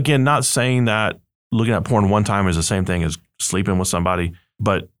 So again, not saying that looking at porn one time is the same thing as sleeping with somebody,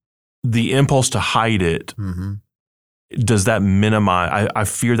 but the impulse to hide it, mm-hmm. does that minimize? I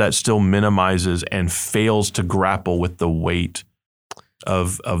fear that still minimizes and fails to grapple with the weight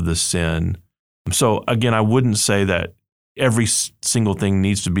of the sin. So again, I wouldn't say that every single thing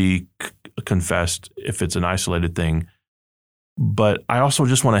needs to be confessed if it's an isolated thing. But I also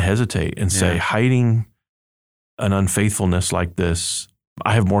just want to hesitate and say hiding an unfaithfulness like this,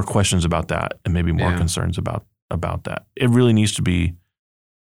 I have more questions about that and maybe more concerns about that. It really needs to be,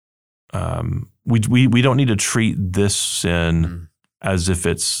 we don't need to treat this sin as if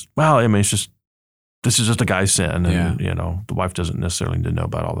it's, this is just a guy's sin and, the wife doesn't necessarily need to know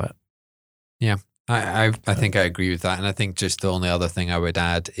about all that. Yeah, I think I agree with that. And I think just the only other thing I would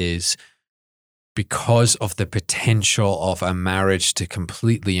add is because of the potential of a marriage to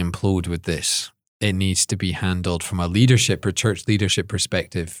completely implode with this, it needs to be handled from a leadership or church leadership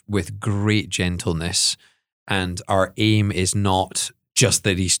perspective with great gentleness. And our aim is not just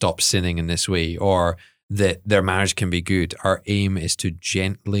that he stops sinning in this way or that their marriage can be good. Our aim is to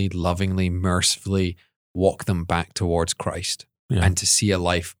gently, lovingly, mercifully walk them back towards Christ and to see a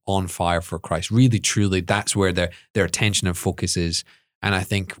life on fire for Christ. Really, truly, that's where their attention and focus is. And I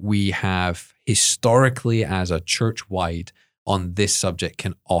think we have historically as a church-wide on this subject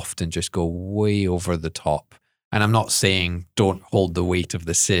can often just go way over the top. And I'm not saying don't hold the weight of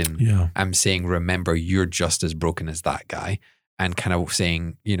the sin. Yeah. I'm saying, remember, you're just as broken as that guy. And kind of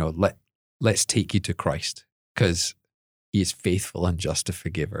saying, let's take you to Christ because he is faithful and just to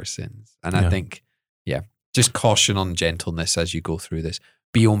forgive our sins. And I think, just caution on gentleness as you go through this.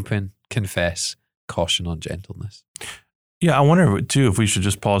 Be open, confess, caution on gentleness. Yeah, I wonder too if we should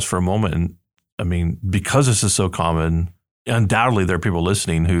just pause for a moment. And because this is so common, undoubtedly there are people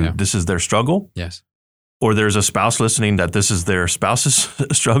listening who this is their struggle. Yes. Or there's a spouse listening that this is their spouse's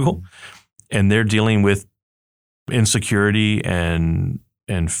struggle, and they're dealing with insecurity and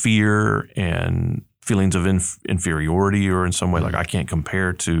fear and feelings of inferiority, or in some way like I can't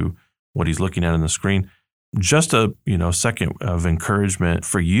compare to what he's looking at on the screen. Just a second of encouragement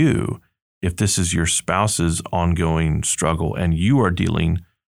for you if this is your spouse's ongoing struggle and you are dealing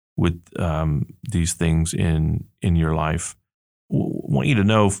with these things in your life. I want you to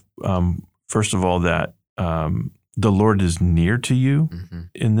know, first of all, that the Lord is near to you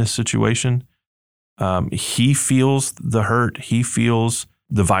in this situation. He feels the hurt. He feels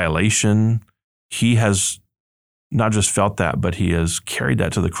the violation. He has not just felt that, but he has carried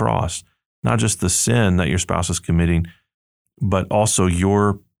that to the cross. Not just the sin that your spouse is committing, but also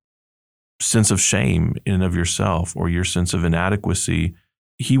your sense of shame in and of yourself or your sense of inadequacy.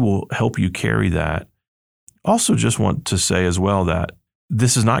 He will help you carry that. Also just want to say as well that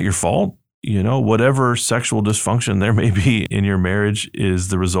this is not your fault. Whatever sexual dysfunction there may be in your marriage is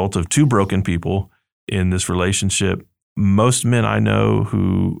the result of two broken people in this relationship. Most men I know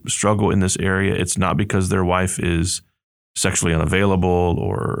who struggle in this area, it's not because their wife is sexually unavailable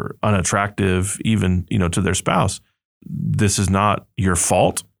or unattractive, even, to their spouse. This is not your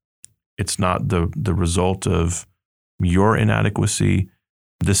fault. It's not the result of your inadequacy.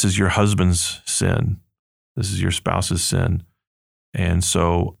 This is your husband's sin. This is your spouse's sin. And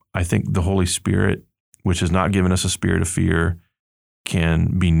so I think the Holy Spirit, which has not given us a spirit of fear,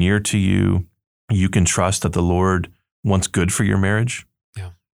 can be near to you. You can trust that the Lord wants good for your marriage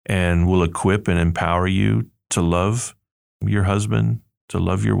and will equip and empower you to love your husband, to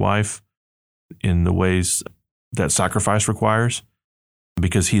love your wife in the ways that sacrifice requires,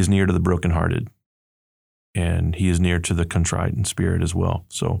 because he is near to the brokenhearted and he is near to the contrite in spirit as well.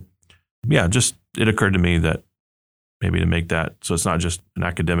 So it occurred to me that maybe to make that, so it's not just an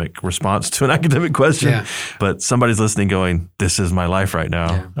academic response to an academic question, but somebody's listening going, this is my life right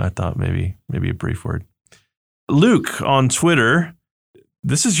now. Yeah. I thought maybe a brief word. Luke on Twitter,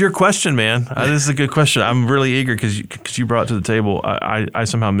 this is your question, man. This is a good question. I'm really eager because you brought it to the table. I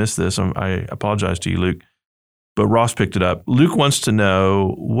somehow missed this. I apologize to you, Luke. But Ross picked it up. Luke wants to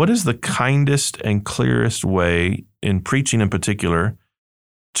know, what is the kindest and clearest way in preaching in particular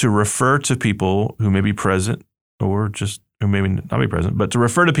to refer to people who may be present or who maybe not be present, but to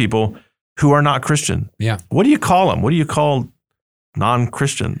refer to people who are not Christian? Yeah. What do you call them? What do you call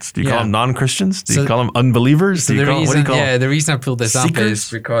non-Christians? Do you call them non-Christians? Do you call them unbelievers? What do you call them? The reason I pulled this up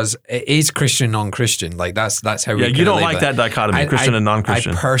is because it is Christian, non-Christian. Like that's how we you don't like that dichotomy, Christian and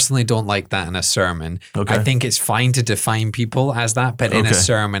non-Christian. I personally don't like that in a sermon. Okay. I think it's fine to define people as that, but in a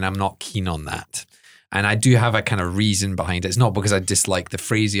sermon, I'm not keen on that. And I do have a kind of reason behind it. It's not because I dislike the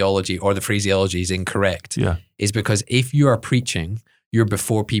phraseology or the phraseology is incorrect. Yeah. It's because if you are preaching, you're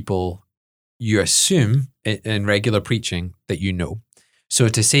before people you assume in regular preaching that you know. So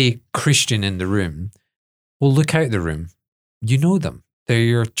to say Christian in the room, well, look out the room. You know them. They're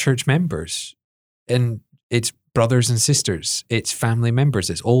your church members. And it's brothers and sisters. It's family members.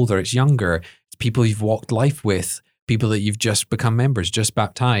 It's older. It's younger. It's people you've walked life with. People that you've just become members, just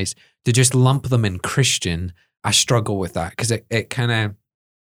baptized. To just lump them in Christian, I struggle with that because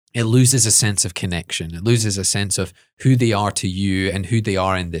it loses a sense of connection. It loses a sense of who they are to you and who they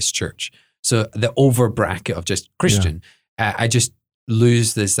are in this church. So the over bracket of just Christian, I just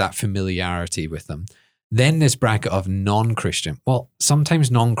lose that familiarity with them. Then this bracket of non-Christian. Well, sometimes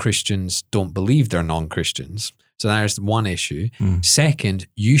non-Christians don't believe they're non-Christians. So there's one issue. Second,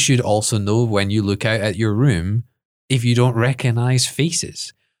 you should also know when you look out at your room if you don't recognize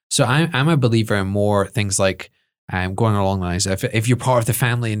faces. So I'm a believer in more things like going along the lines. If you're part of the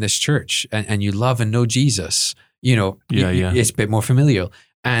family in this church and you love and know Jesus, it's a bit more familial.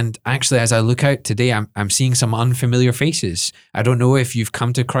 And actually, as I look out today, I'm seeing some unfamiliar faces. I don't know if you've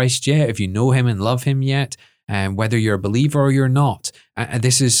come to Christ yet, if you know him and love him yet, and whether you're a believer or you're not. And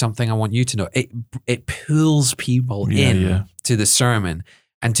this is something I want you to know. It pulls people in to the sermon,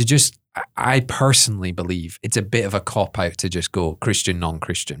 and to just, I personally believe it's a bit of a cop-out to just go Christian,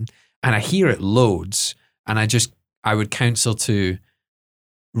 non-Christian. And I hear it loads, and I would counsel to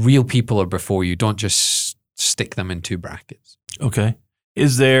real people are before you. Don't just stick them in two brackets. Okay.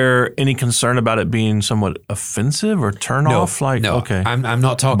 Is there any concern about it being somewhat offensive or turn off? No. Okay. I'm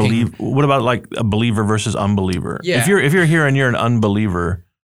not talking. What about like a believer versus unbeliever? Yeah. If you're here and you're an unbeliever,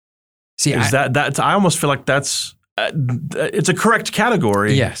 I almost feel like that's it's a correct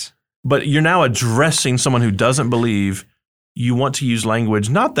category. Yes. But you're now addressing someone who doesn't believe. You want to use language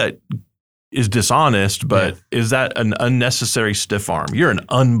not that is dishonest, but is that an unnecessary stiff arm? You're an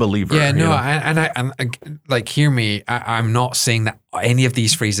unbeliever. Yeah, no, and like, hear me. I'm not saying that any of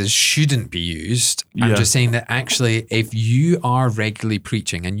these phrases shouldn't be used. I'm just saying that actually, if you are regularly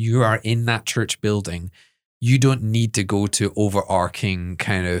preaching and you are in that church building, you don't need to go to overarching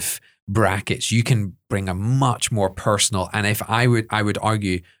kind of brackets. You can bring a much more personal, and if I would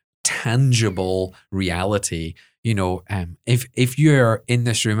argue, tangible reality. If you're in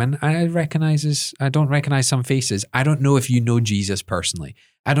this room, and I don't recognize some faces. I don't know if you know Jesus personally.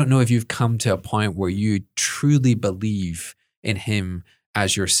 I don't know if you've come to a point where you truly believe in him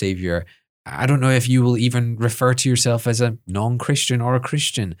as your savior. I don't know if you will even refer to yourself as a non-Christian or a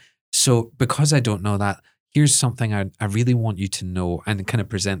Christian. So because I don't know that, here's something I really want you to know and kind of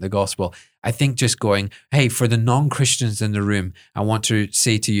present the gospel. I think just going, hey, for the non-Christians in the room, I want to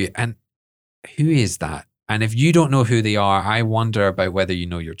say to you, and who is that? And if you don't know who they are, I wonder about whether you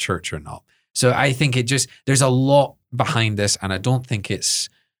know your church or not. So I think there's a lot behind this, and I don't think it's...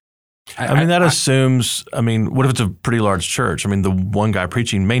 that assumes, what if it's a pretty large church? The one guy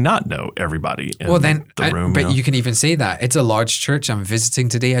preaching may not know everybody in the room. But you can even say that. It's a large church. I'm visiting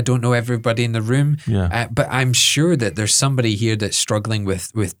today. I don't know everybody in the room. Yeah. But I'm sure that there's somebody here that's struggling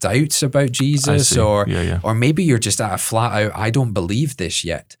with doubts about Jesus, or maybe you're just at a flat out, I don't believe this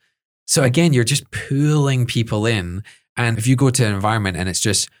yet. So again, you're just pulling people in. And if you go to an environment and it's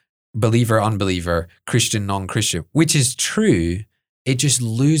just believer, unbeliever, Christian, non-Christian, which is true, it just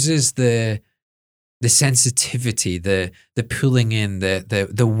loses the sensitivity, the pulling in,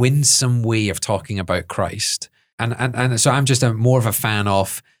 the winsome way of talking about Christ. And so I'm just more of a fan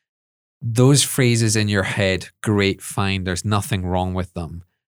of those phrases in your head. Great, fine. There's nothing wrong with them.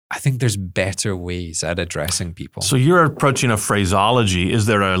 I think there's better ways at addressing people. So you're approaching a phraseology. Is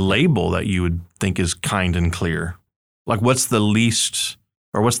there a label that you would think is kind and clear? Like what's the least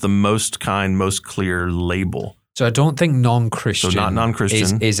or what's the most kind, most clear label? So I don't think non-Christian, so not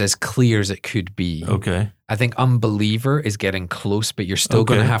non-Christian is as clear as it could be. Okay. I think unbeliever is getting close, but you're still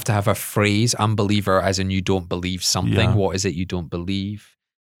going to have a phrase, unbeliever, as in you don't believe something. Yeah. What is it you don't believe?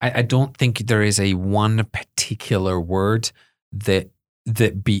 I don't think there is a one particular word that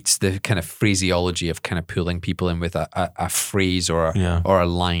beats the kind of phraseology of kind of pulling people in with a phrase or a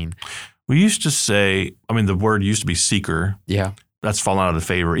line. We used to say, the word used to be seeker. Yeah. That's fallen out of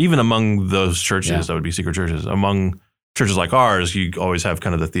favor. Even among those churches, that would be seeker churches. Among churches like ours, you always have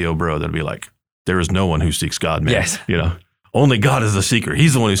kind of the Theo bro that'd be like, there is no one who seeks God, man. Yes. Only God is the seeker.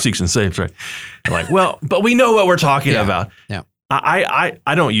 He's the one who seeks and saves, right? Like, well, but we know what we're talking about. Yeah.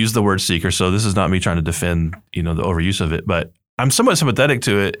 I don't use the word seeker, so this is not me trying to defend, the overuse of it, but I'm somewhat sympathetic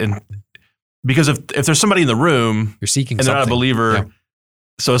to it. And because if there's somebody in the room you're seeking and they're not a believer, yeah.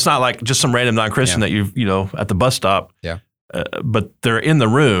 So it's not like just some random non-Christian that at the bus stop, but they're in the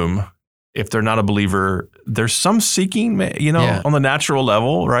room. If they're not a believer, there's some seeking, on the natural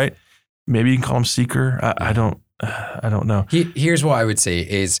level, right? Maybe you can call them seeker. I don't know. Here's what I would say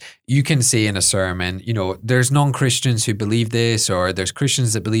is you can say in a sermon, there's non-Christians who believe this or there's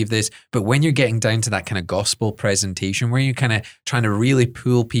Christians that believe this, but when you're getting down to that kind of gospel presentation where you're kind of trying to really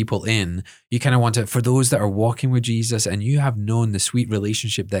pull people in, you kind of want to, for those that are walking with Jesus and you have known the sweet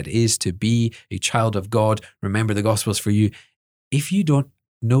relationship that is to be a child of God, remember the gospel's for you. If you don't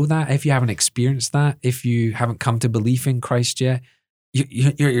know that, if you haven't experienced that, if you haven't come to belief in Christ yet,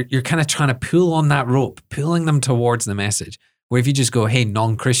 you're kind of trying to pull on that rope, pulling them towards the message. Where if you just go, hey,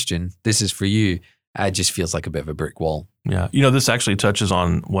 non-Christian, this is for you, it just feels like a bit of a brick wall. Yeah. This actually touches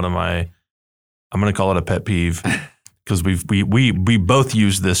on one of my, I'm going to call it a pet peeve, because we both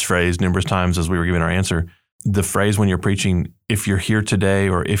used this phrase numerous times as we were giving our answer. The phrase when you're preaching, if you're here today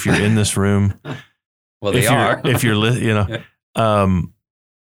or if you're in this room. Well, they are. If you're,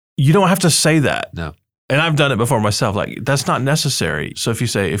 you don't have to say that. No. And I've done it before myself. Like, that's not necessary. So if you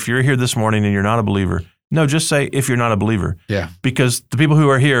say, if you're here this morning and you're not a believer, no, just say, if you're not a believer. Yeah. Because the people who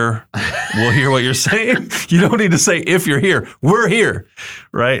are here will hear what you're saying. You don't need to say, if you're here. We're here,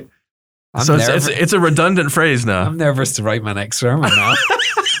 right? It's a redundant phrase now. I'm nervous to write my next sermon now.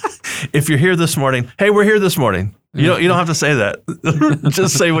 If you're here this morning, hey, we're here this morning. You don't have to say that.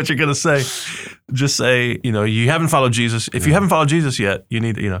 Just say what you're going to say. Just say, you haven't followed Jesus. If you haven't followed Jesus yet, you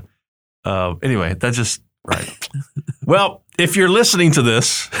need to, anyway, that's just right. Well, if you're listening to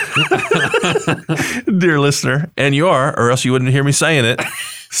this, dear listener, and you are, or else you wouldn't hear me saying it,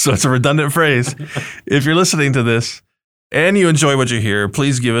 so it's a redundant phrase. If you're listening to this and you enjoy what you hear,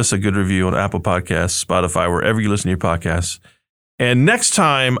 please give us a good review on Apple Podcasts, Spotify, wherever you listen to your podcasts. And next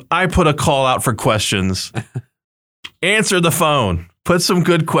time I put a call out for questions, answer the phone. Put some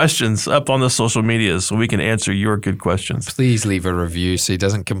good questions up on the social media so we can answer your good questions. Please leave a review so he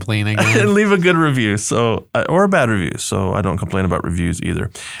doesn't complain again. And leave a good review, or a bad review, so I don't complain about reviews either.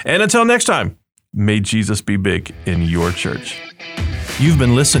 And until next time, may Jesus be big in your church. You've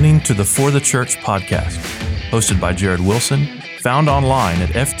been listening to the For the Church podcast, hosted by Jared Wilson, found online at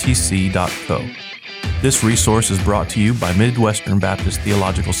ftc.co. This resource is brought to you by Midwestern Baptist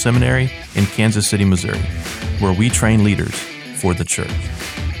Theological Seminary in Kansas City, Missouri, where we train leaders for the church.